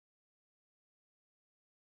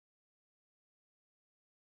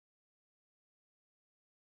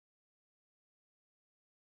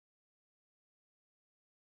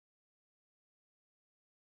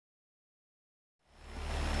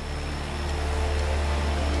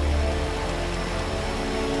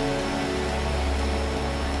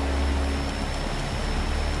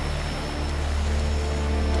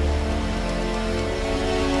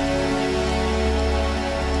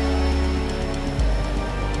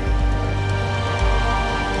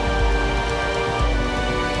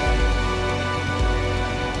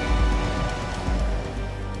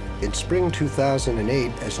In spring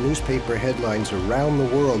 2008, as newspaper headlines around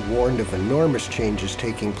the world warned of enormous changes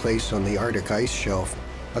taking place on the Arctic ice shelf,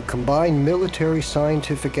 a combined military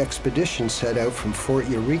scientific expedition set out from Fort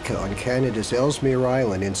Eureka on Canada's Ellesmere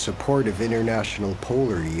Island in support of International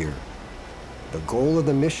Polar Year. The goal of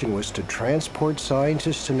the mission was to transport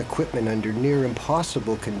scientists and equipment under near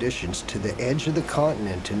impossible conditions to the edge of the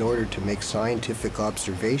continent in order to make scientific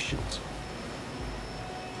observations.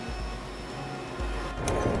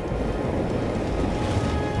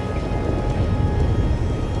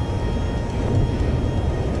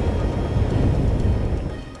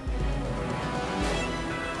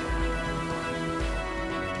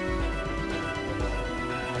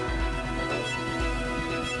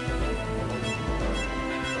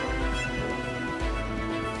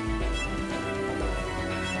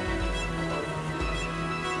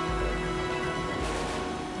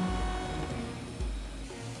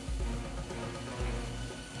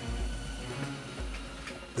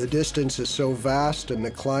 The distance is so vast and the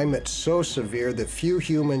climate so severe that few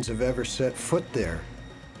humans have ever set foot there.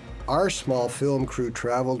 Our small film crew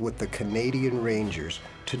traveled with the Canadian Rangers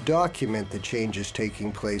to document the changes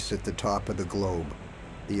taking place at the top of the globe.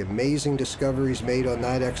 The amazing discoveries made on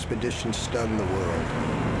that expedition stunned the world.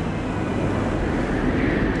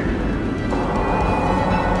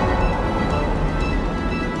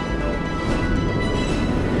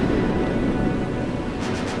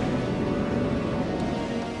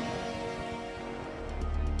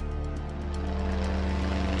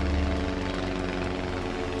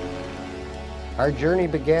 Our journey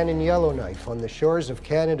began in Yellowknife on the shores of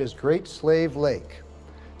Canada's Great Slave Lake.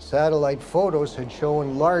 Satellite photos had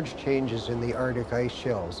shown large changes in the Arctic ice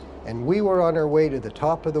shelves, and we were on our way to the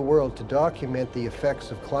top of the world to document the effects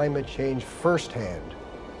of climate change firsthand.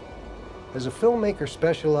 As a filmmaker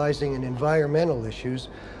specializing in environmental issues,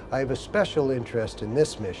 I have a special interest in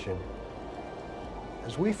this mission.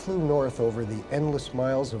 As we flew north over the endless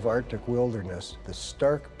miles of Arctic wilderness, the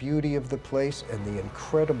stark beauty of the place and the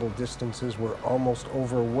incredible distances were almost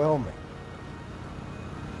overwhelming.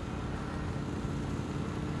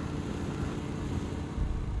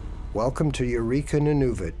 Welcome to Eureka,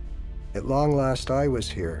 Nunavut. At long last, I was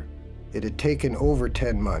here. It had taken over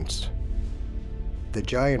 10 months. The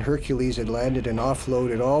giant Hercules had landed and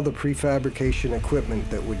offloaded all the prefabrication equipment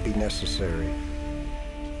that would be necessary.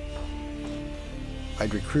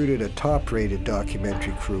 I'd recruited a top-rated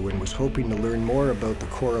documentary crew and was hoping to learn more about the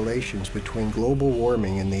correlations between global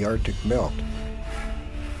warming and the Arctic melt.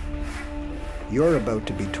 You're about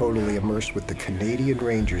to be totally immersed with the Canadian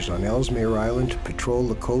Rangers on Ellesmere Island to patrol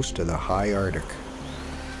the coast of the high Arctic.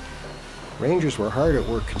 Rangers were hard at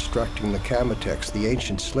work constructing the Kamitex, the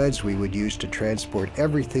ancient sleds we would use to transport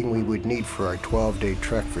everything we would need for our 12-day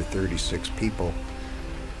trek for 36 people.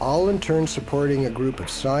 All in turn supporting a group of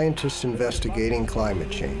scientists investigating climate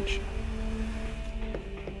change.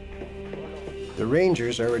 The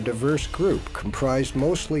Rangers are a diverse group comprised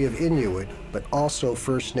mostly of Inuit, but also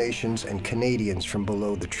First Nations and Canadians from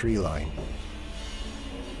below the tree line.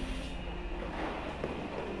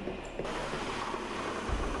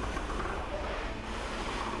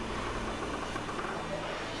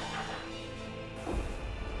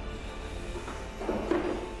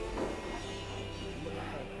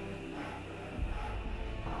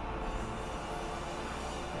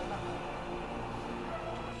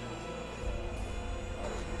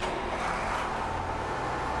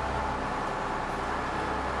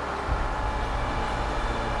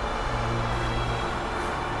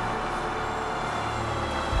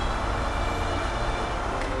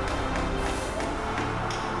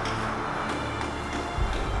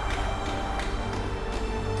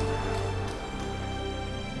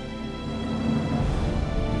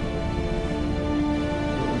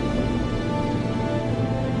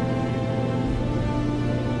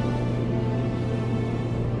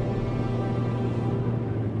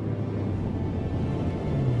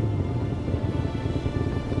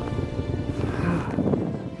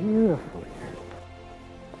 Beautiful.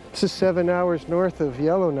 This is 7 hours north of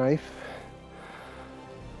Yellowknife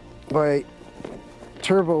by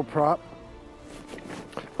turboprop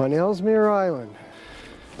on Ellesmere Island.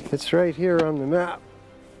 It's right here on the map.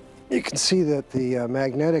 You can see that the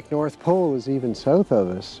magnetic North Pole is even south of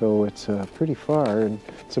us, so it's pretty far, and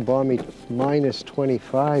it's a balmy minus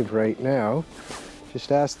 25 right now.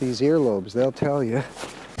 Just ask these earlobes, they'll tell you.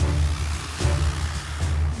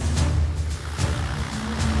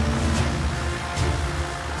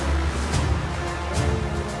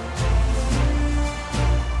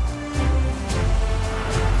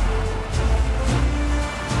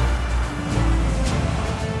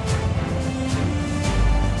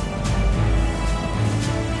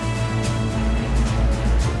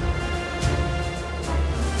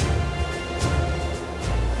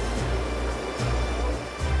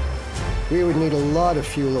 We would need a lot of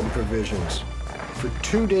fuel and provisions. For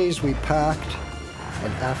 2 days we packed,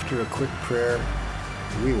 and after a quick prayer,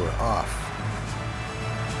 we were off.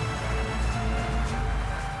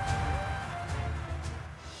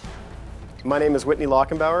 My name is Whitney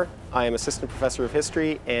Lockenbauer. I am Assistant Professor of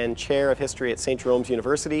History and Chair of History at St. Jerome's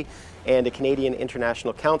University and a Canadian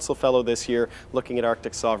International Council Fellow this year looking at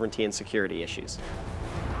Arctic sovereignty and security issues.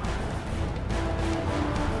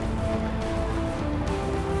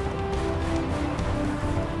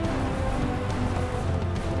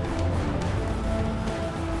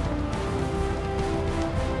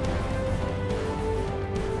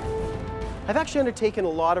 I've actually undertaken a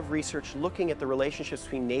lot of research looking at the relationships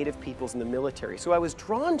between Native peoples and the military, so I was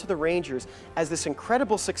drawn to the Rangers as this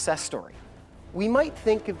incredible success story. We might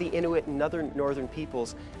think of the Inuit and other northern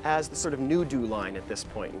peoples as the sort of new-do line at this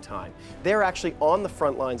point in time. They're actually on the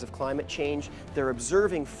front lines of climate change. They're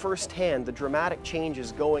observing firsthand the dramatic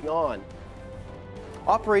changes going on.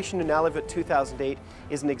 Operation Nunavut 2008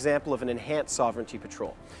 is an example of an enhanced sovereignty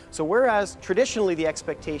patrol. So whereas traditionally the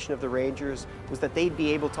expectation of the Rangers was that they'd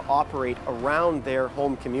be able to operate around their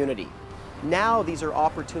home community, now these are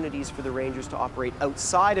opportunities for the Rangers to operate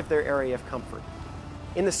outside of their area of comfort.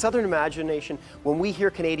 In the Southern imagination, when we hear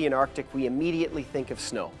Canadian Arctic, we immediately think of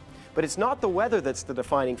snow. But it's not the weather that's the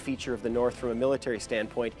defining feature of the North from a military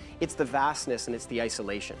standpoint, it's the vastness and it's the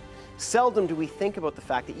isolation. Seldom do we think about the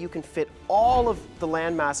fact that you can fit all of the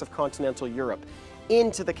landmass of continental Europe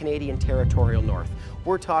into the Canadian territorial north.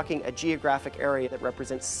 We're talking a geographic area that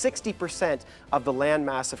represents 60% of the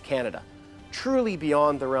landmass of Canada, truly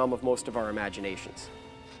beyond the realm of most of our imaginations.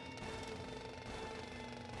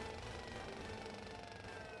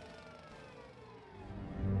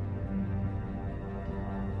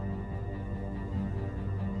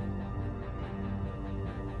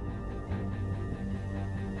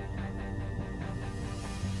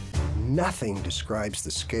 Nothing describes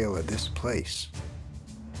the scale of this place.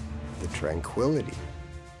 The tranquility,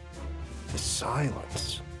 the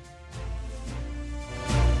silence.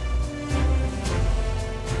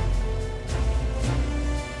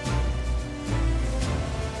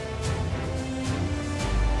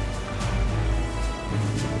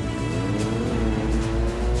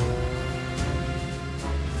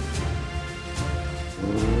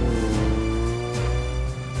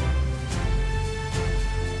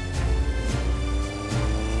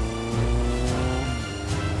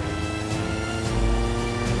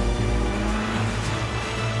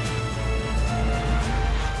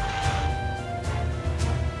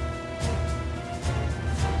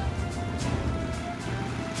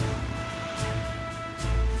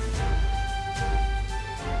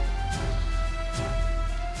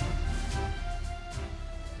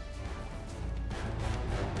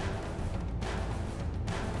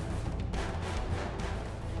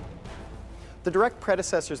 The direct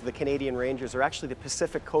predecessors of the Canadian Rangers are actually the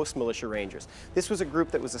Pacific Coast Militia Rangers. This was a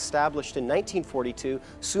group that was established in 1942,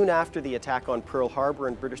 soon after the attack on Pearl Harbor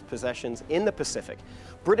and British possessions in the Pacific.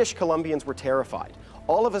 British Columbians were terrified.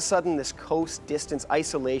 All of a sudden, this coast distance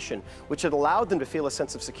isolation, which had allowed them to feel a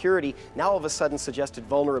sense of security, now all of a sudden suggested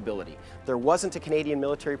vulnerability. There wasn't a Canadian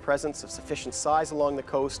military presence of sufficient size along the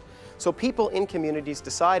coast, so people in communities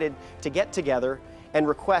decided to get together and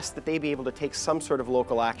request that they be able to take some sort of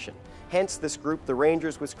local action. Hence, this group, the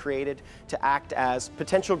Rangers, was created to act as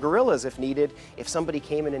potential guerrillas if needed. If somebody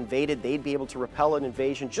came and invaded, they'd be able to repel an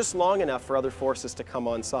invasion just long enough for other forces to come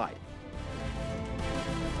on side.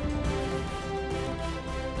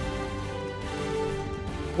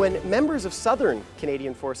 When members of Southern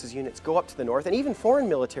Canadian Forces units go up to the north, and even foreign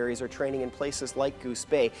militaries are training in places like Goose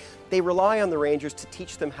Bay, they rely on the Rangers to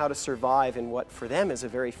teach them how to survive in what for them is a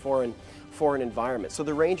very foreign environment. So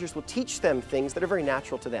the Rangers will teach them things that are very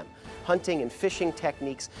natural to them. Hunting and fishing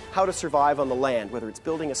techniques, how to survive on the land, whether it's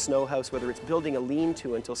building a snow house, whether it's building a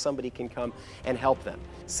lean-to until somebody can come and help them.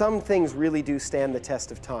 Some things really do stand the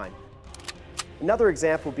test of time. Another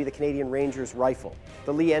example would be the Canadian Rangers rifle.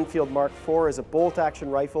 The Lee Enfield Mark IV is a bolt-action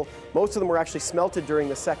rifle. Most of them were actually smelted during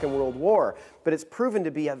the Second World War, but it's proven to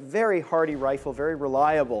be a very hardy rifle, very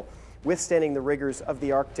reliable, withstanding the rigors of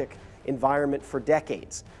the Arctic environment for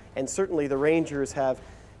decades. And certainly the Rangers have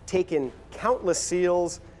taken countless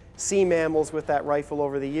seals, sea mammals with that rifle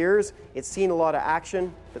over the years. It's seen a lot of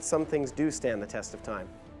action, but some things do stand the test of time.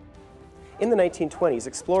 In the 1920s,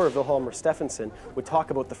 explorer Wilhelm Stephenson would talk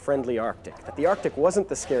about the friendly Arctic, that the Arctic wasn't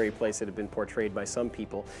the scary place that had been portrayed by some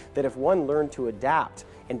people, that if one learned to adapt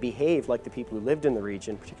and behave like the people who lived in the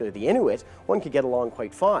region, particularly the Inuit, one could get along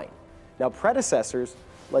quite fine. Now, predecessors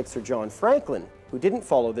like Sir John Franklin, who didn't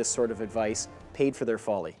follow this sort of advice, paid for their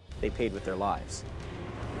folly. They paid with their lives.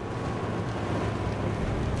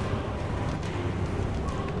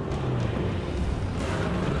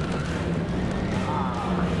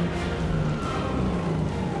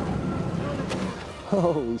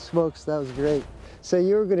 Holy smokes, that was great. So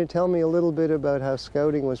you were going to tell me a little bit about how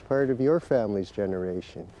scouting was part of your family's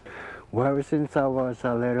generation. Well, ever since I was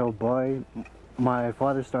a little boy, my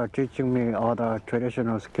father started teaching me all the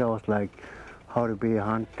traditional skills like how to be a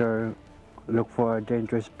hunter, look for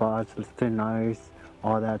dangerous spots, thin ice,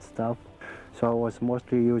 all that stuff. So I was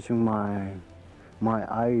mostly using my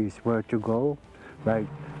eyes where to go. Like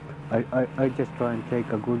I just try and take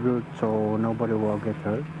a good route so nobody will get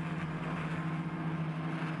hurt.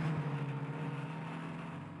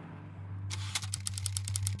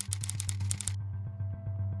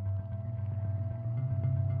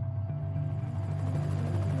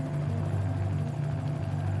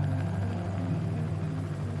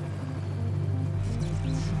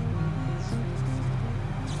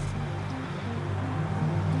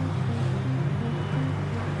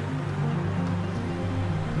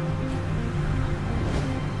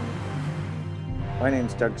 My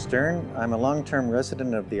name's Doug Stern. I'm a long-term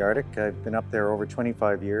resident of the Arctic. I've been up there over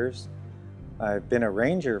 25 years. I've been a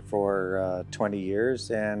ranger for 20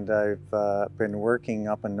 years, and I've been working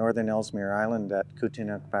up on northern Ellesmere Island at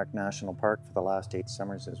Kootenai National Park for the last 8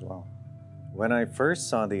 summers as well. When I first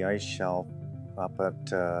saw the ice shelf up at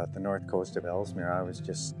the north coast of Ellesmere, I was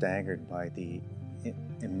just staggered by the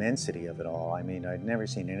immensity of it all. I mean, I'd never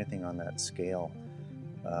seen anything on that scale.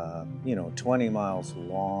 20 miles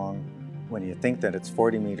long. When you think that it's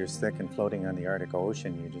 40 meters thick and floating on the Arctic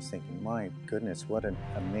Ocean, you're just thinking, my goodness, what an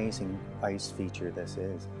amazing ice feature this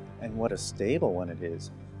is, and what a stable one it is.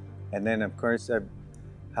 And then, of course, I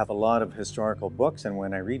have a lot of historical books, and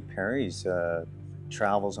when I read Perry's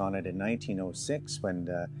travels on it in 1906, when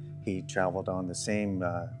he traveled on the same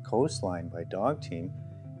coastline by dog team,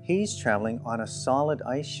 he's traveling on a solid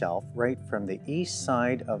ice shelf right from the east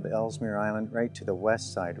side of Ellesmere Island right to the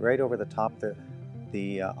west side, right over the top of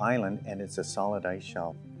the island, and it's a solid ice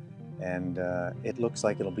shelf, and it looks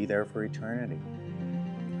like it'll be there for eternity.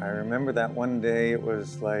 I remember that one day, it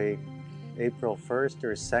was like April 1st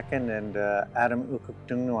or 2nd, and Adam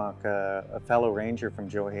Ukukdungnuak, a fellow ranger from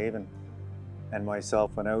Joe Haven, and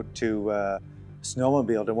myself went out to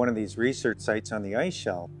snowmobile to one of these research sites on the ice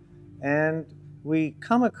shelf, and we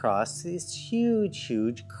come across this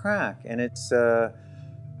huge crack, and it's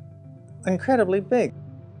incredibly big.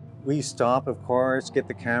 We stop, of course, get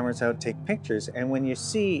the cameras out, take pictures, and when you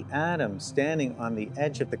see Adam standing on the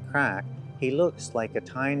edge of the crack, he looks like a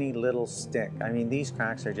tiny little stick. I mean, these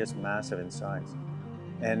cracks are just massive in size.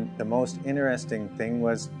 And the most interesting thing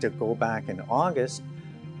was to go back in August,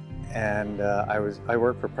 and I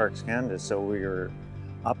work for Parks Canada, so we were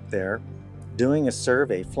up there doing a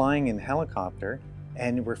survey, flying in helicopter,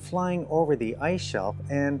 and we're flying over the ice shelf,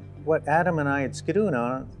 and what Adam and I had skidooed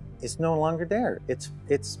on is no longer there.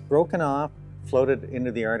 It's broken off, floated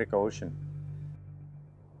into the Arctic Ocean.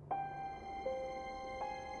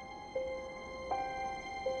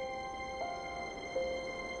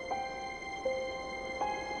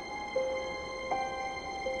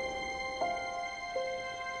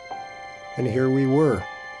 And here we were,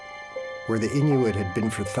 where the Inuit had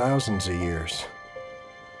been for thousands of years.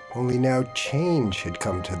 Only now change had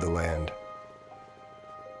come to the land.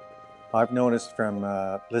 I've noticed from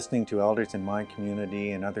listening to elders in my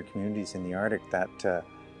community and other communities in the Arctic that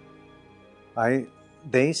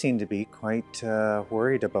they seem to be quite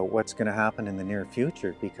worried about what's going to happen in the near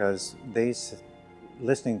future, because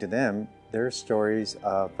listening to them, their stories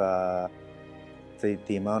of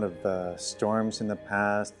the amount of storms in the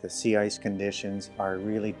past, the sea ice conditions are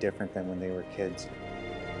really different than when they were kids.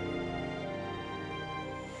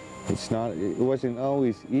 It wasn't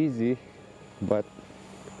always easy, but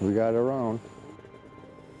we got around.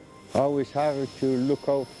 Always having to look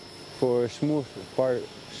out for smooth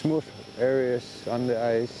areas on the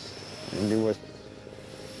ice, and it was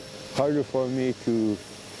harder for me to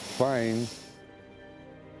find.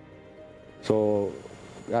 So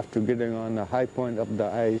after getting on the high point of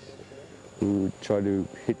the ice, we would try to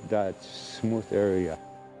hit that smooth area.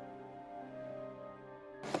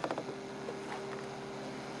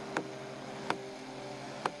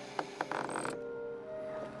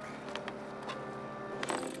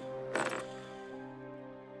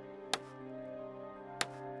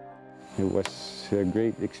 It was a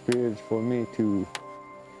great experience for me to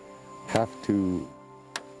have to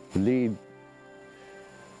lead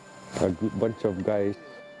a good bunch of guys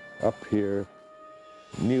up here.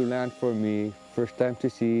 New land for me, first time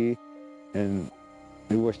to see, and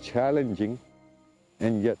it was challenging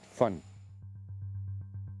and yet fun.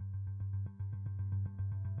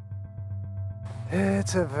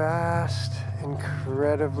 It's a vast,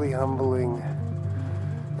 incredibly humbling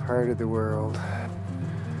part of the world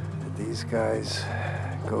that these guys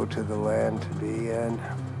go to the land to be in.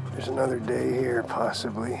 There's another day here,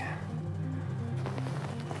 possibly.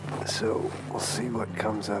 So we'll see what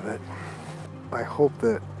comes of it. I hope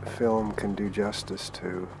that film can do justice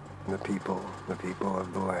to the people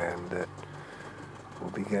of the land that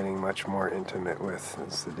we'll be getting much more intimate with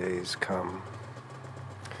as the days come,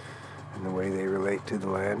 and the way they relate to the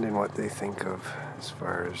land and what they think of as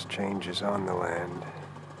far as changes on the land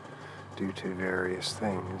due to various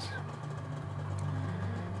things.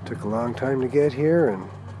 Took a long time to get here, and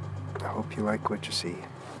I hope you like what you see.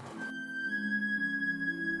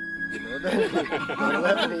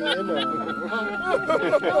 Let me in on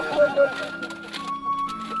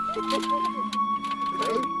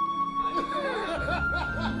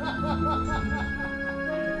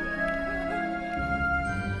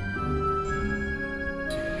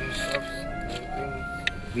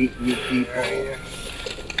Meet new people.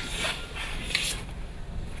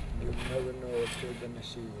 You'll never know what you're gonna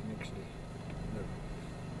see the next day.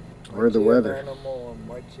 Never. Or the weather. An animal and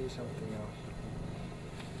might see something else.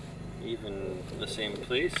 Even the same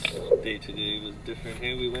place, day to day was different.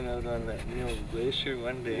 Here we went out on that Neil Glacier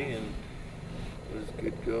one day and it was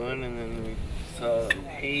good going, and then we saw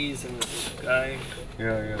haze in the sky.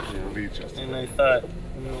 Yeah, the beach. And I thought,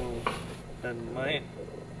 you know, that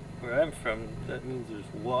where I'm from, that means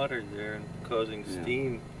there's water there and causing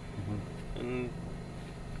steam. And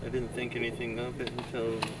I didn't think anything of it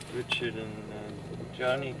until Richard and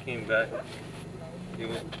Johnny came back. They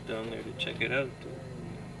went down there to check it out.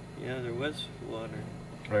 Yeah, there was water.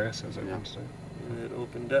 Oh yes, it was Wednesday. And it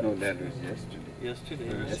opened up. No, that was yesterday.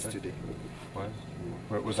 Yesterday. What?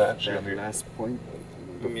 Where was that actually? That last point,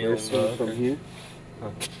 the Yeah, first one from here.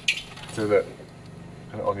 So that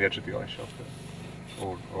on the edge of the ice shelf there?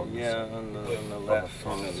 Or on yeah, the, on the left.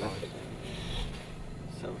 On the left.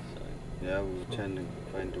 South side. Yeah, we were trying to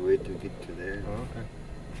find a way to get to there. Oh, okay.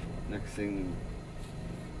 Next thing,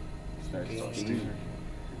 starts steaming.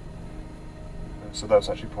 So that was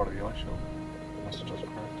actually part of the ice shelf. Must have just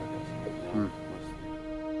cracked, I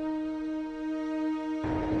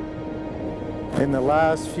guess. In the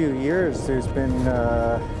last few years, there's been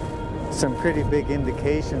some pretty big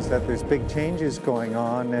indications that there's big changes going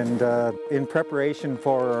on, and in preparation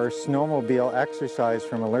for our snowmobile exercise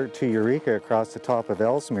from Alert to Eureka across the top of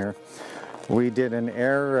Ellesmere, we did an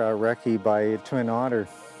air recce by Twin Otter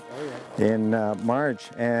in March,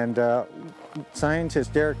 and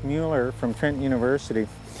scientist Derek Mueller from Trent University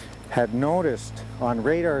had noticed on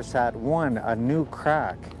RadarSat-1 a new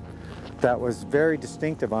crack that was very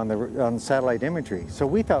distinctive on the satellite imagery. So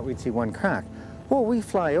we thought we'd see one crack. Well, we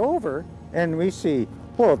fly over and we see,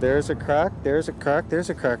 well, there's a crack, there's a crack, there's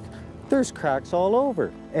a crack. There's cracks all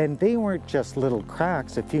over. And they weren't just little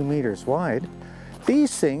cracks a few meters wide.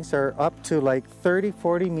 These things are up to like 30,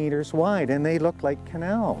 40 meters wide, and they look like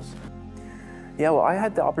canals. Yeah, well, I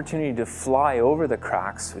had the opportunity to fly over the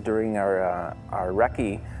cracks during our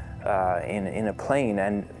recce in a plane,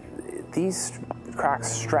 and these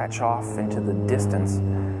cracks stretch off into the distance.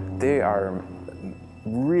 They are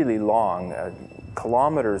really long,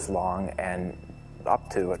 kilometers long, and up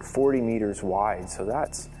to 40 meters wide. So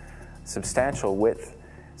that's substantial width.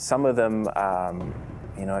 Some of them,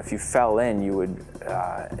 you know, if you fell in, you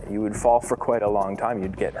would fall for quite a long time.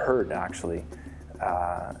 You'd get hurt, actually.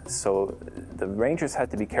 So the rangers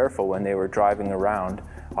had to be careful when they were driving around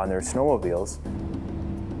on their snowmobiles.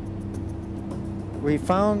 We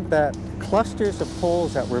found that clusters of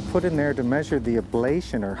poles that were put in there to measure the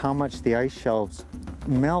ablation, or how much the ice shelves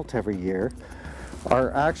melt every year,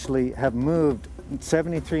 have moved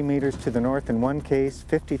 73 meters to the north in one case,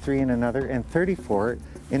 53 in another, and 34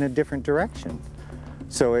 in a different direction.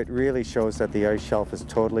 So it really shows that the ice shelf is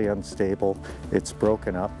totally unstable, it's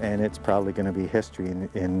broken up, and it's probably going to be history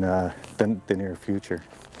in the near future.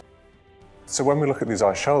 So when we look at these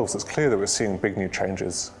ice shelves, it's clear that we're seeing big new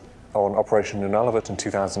changes. On Operation Nunavut in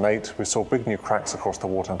 2008, we saw big new cracks across the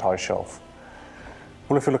Wartant ice shelf.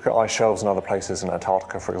 Well, if you look at ice shelves in other places in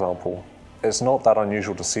Antarctica, for example, it's not that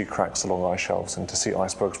unusual to see cracks along ice shelves and to see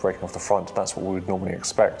icebergs breaking off the front. That's what we would normally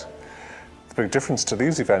expect. The big difference to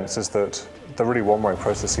these events is that they're really one-way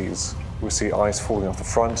processes. We see ice falling off the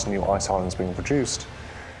front, new ice islands being produced,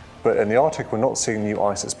 but in the Arctic we're not seeing new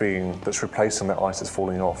ice that's replacing that ice that's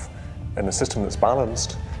falling off. In a system that's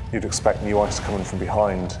balanced, you'd expect new ice coming from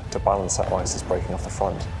behind to balance that ice that's breaking off the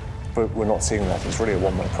front. But we're not seeing that. It's really a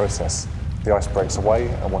one-way process. The ice breaks away,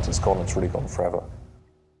 and once it's gone, it's really gone forever.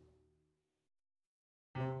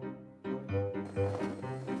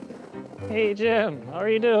 Hey Jim, how are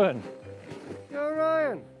you doing? Yo,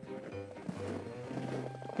 Ryan.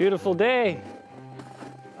 Beautiful day.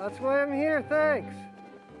 That's why I'm here, thanks.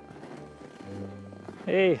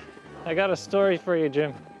 Hey, I got a story for you,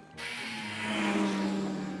 Jim.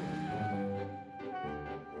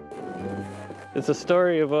 It's a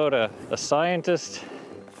story about a scientist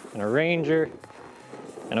and a ranger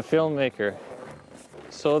and a filmmaker.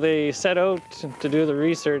 So they set out to do the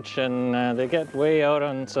research, and they get way out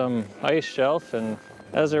on some ice shelf, and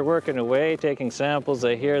as they're working away, taking samples,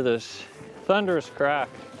 they hear this thunderous crack.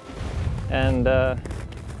 And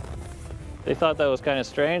they thought that was kind of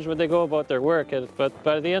strange, but they go about their work. But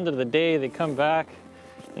by the end of the day, they come back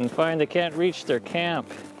and find they can't reach their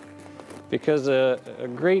camp because a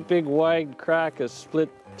great big wide crack is split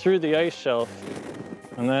through the ice shelf.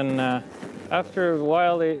 And then after a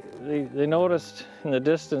while, they noticed in the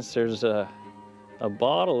distance there's a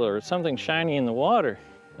bottle or something shiny in the water.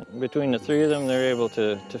 Between the three of them, they're able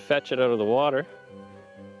to fetch it out of the water.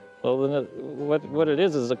 Well, what it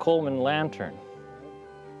is a Coleman lantern.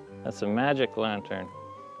 That's a magic lantern.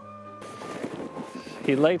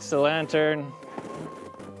 He lights the lantern,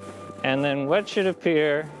 and then what should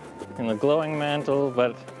appear in the glowing mantle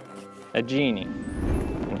but a genie?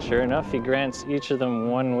 And sure enough, he grants each of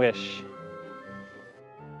them one wish.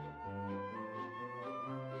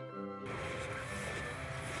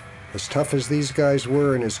 As tough as these guys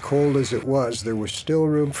were and as cold as it was, there was still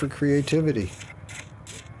room for creativity.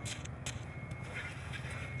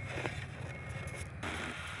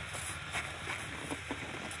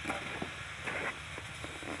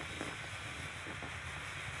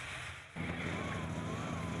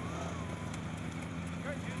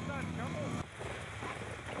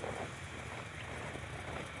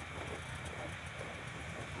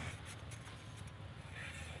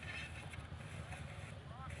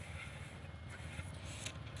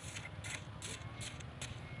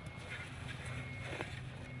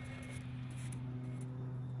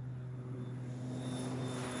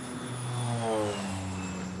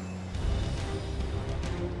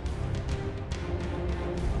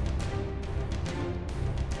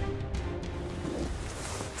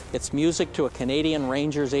 It's music to a Canadian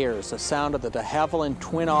ranger's ears, the sound of the de Havilland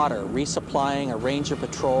Twin Otter resupplying a ranger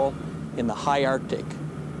patrol in the high Arctic.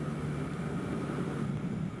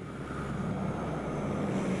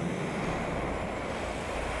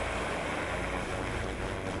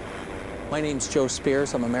 My name's Joe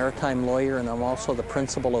Spears. I'm a maritime lawyer, and I'm also the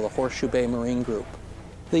principal of the Horseshoe Bay Marine Group.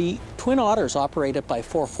 The Twin Otters, operated by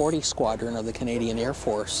 440 Squadron of the Canadian Air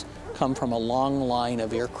Force, come from a long line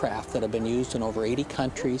of aircraft that have been used in over 80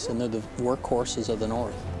 countries, and they're the workhorses of the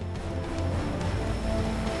North.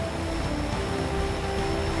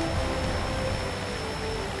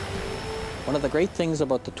 One of the great things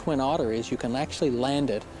about the Twin Otter is you can actually land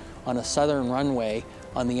it on a southern runway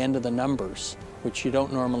on the end of the numbers, which you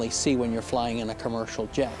don't normally see when you're flying in a commercial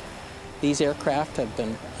jet. These aircraft have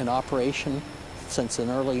been in operation since the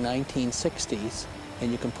early 1960s,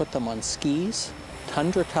 and you can put them on skis,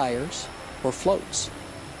 tundra tires, or floats.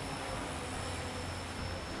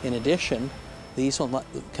 In addition, these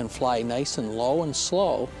can fly nice and low and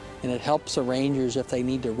slow, and it helps the rangers if they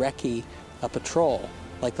need to recce a patrol,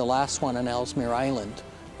 like the last one on Ellesmere Island,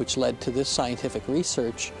 which led to this scientific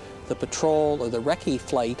research. The patrol, or the recce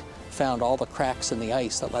flight, found all the cracks in the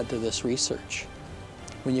ice that led to this research.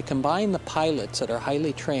 When you combine the pilots that are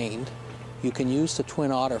highly trained, you can use the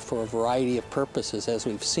Twin Otter for a variety of purposes, as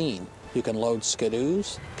we've seen. You can load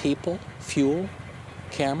skidoos, people, fuel,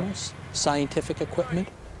 cameras, scientific equipment,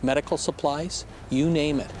 medical supplies, you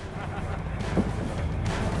name it.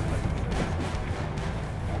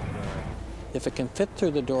 If it can fit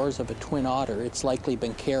through the doors of a Twin Otter, it's likely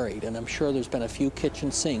been carried, and I'm sure there's been a few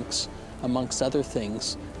kitchen sinks, amongst other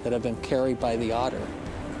things, that have been carried by the Otter.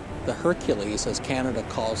 The Hercules, as Canada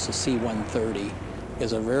calls the C-130,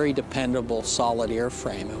 is a very dependable, solid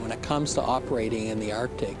airframe, and when it comes to operating in the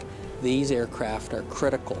Arctic, these aircraft are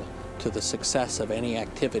critical to the success of any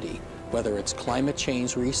activity, whether it's climate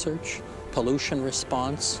change research, pollution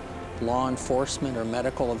response, law enforcement, or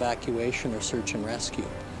medical evacuation or search and rescue.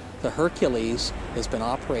 The Hercules has been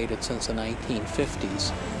operated since the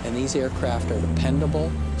 1950s, and these aircraft are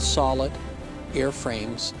dependable, solid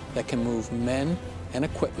airframes that can move men and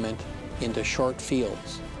equipment into short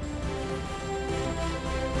fields.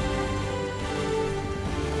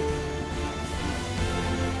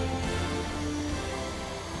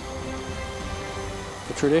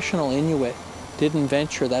 The traditional Inuit didn't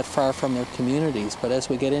venture that far from their communities, but as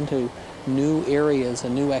we get into new areas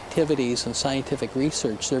and new activities and scientific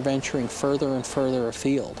research, they're venturing further and further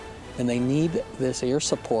afield, and they need this air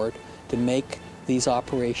support to make these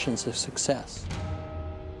operations a success.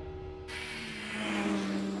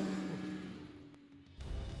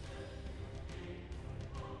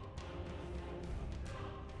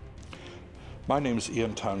 My name is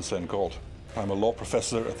Ian Townsend Galt. I'm a law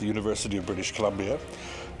professor at the University of British Columbia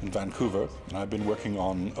in Vancouver, and I've been working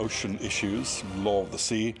on ocean issues, law of the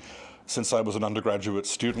sea, since I was an undergraduate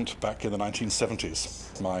student back in the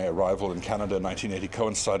 1970s. My arrival in Canada in 1980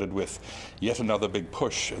 coincided with yet another big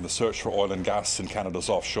push in the search for oil and gas in Canada's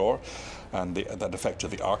offshore, and that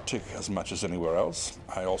affected the Arctic as much as anywhere else.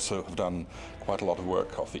 I also have done quite a lot of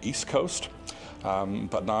work off the East Coast,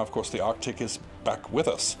 but now, of course, the Arctic is back with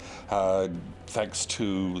us, thanks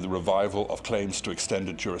to the revival of claims to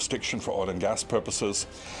extended jurisdiction for oil and gas purposes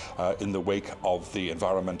in the wake of the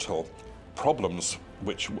environmental problems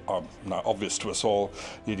which are now obvious to us all,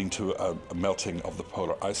 leading to a melting of the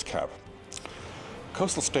polar ice cap.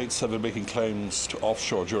 Coastal states have been making claims to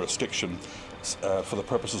offshore jurisdiction for the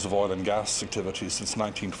purposes of oil and gas activities since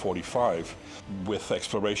 1945. With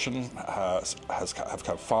exploration have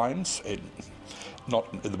come fines, not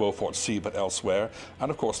in the Beaufort Sea but elsewhere, and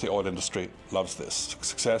of course the oil industry loves this.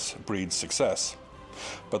 Success breeds success.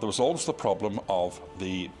 But there was always the problem of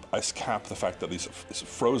the ice cap, the fact that it's a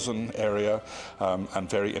frozen area and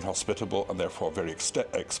very inhospitable and therefore very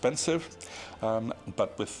expensive.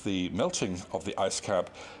 But with the melting of the ice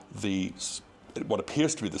cap, what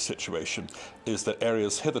appears to be the situation is that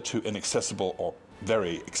areas hitherto inaccessible or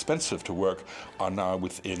very expensive to work are now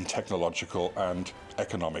within technological and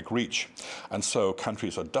economic reach. And so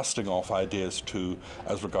countries are dusting off ideas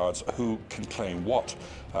as regards who can claim what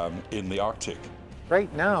in the Arctic.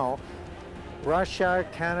 Right now, Russia,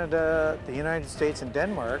 Canada, the United States, and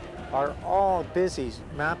Denmark are all busy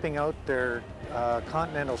mapping out their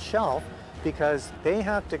continental shelf because they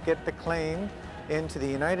have to get the claim into the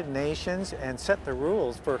United Nations and set the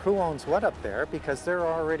rules for who owns what up there, because they're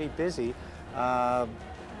already busy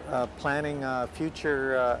planning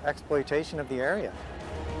future exploitation of the area.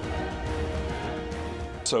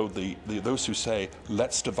 So those who say,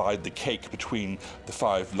 let's divide the cake between the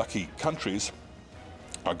 5 lucky countries,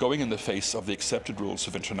 are going in the face of the accepted rules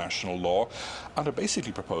of international law and are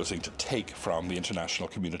basically proposing to take from the international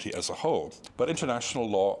community as a whole. But international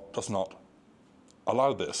law does not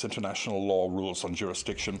allow this. International law rules on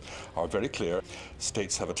jurisdiction are very clear.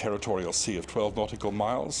 States have a territorial sea of 12 nautical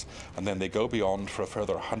miles, and then they go beyond for a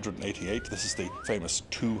further 188. This is the famous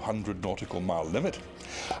 200 nautical mile limit.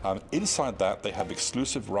 Inside that, they have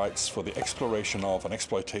exclusive rights for the exploration of and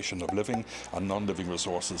exploitation of living and non-living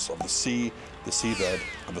resources of the sea, the seabed,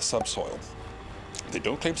 and the subsoil. They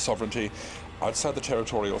don't claim sovereignty. Outside the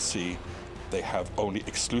territorial sea, they have only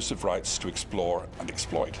exclusive rights to explore and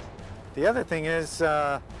exploit. The other thing is,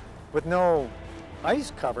 with no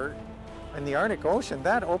ice cover in the Arctic Ocean,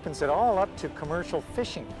 that opens it all up to commercial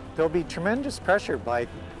fishing. There'll be tremendous pressure by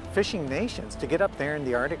fishing nations to get up there in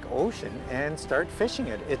the Arctic Ocean and start fishing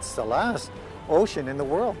it. It's the last ocean in the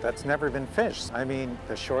world that's never been fished. I mean,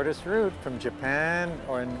 the shortest route from Japan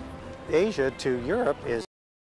or in Asia to Europe is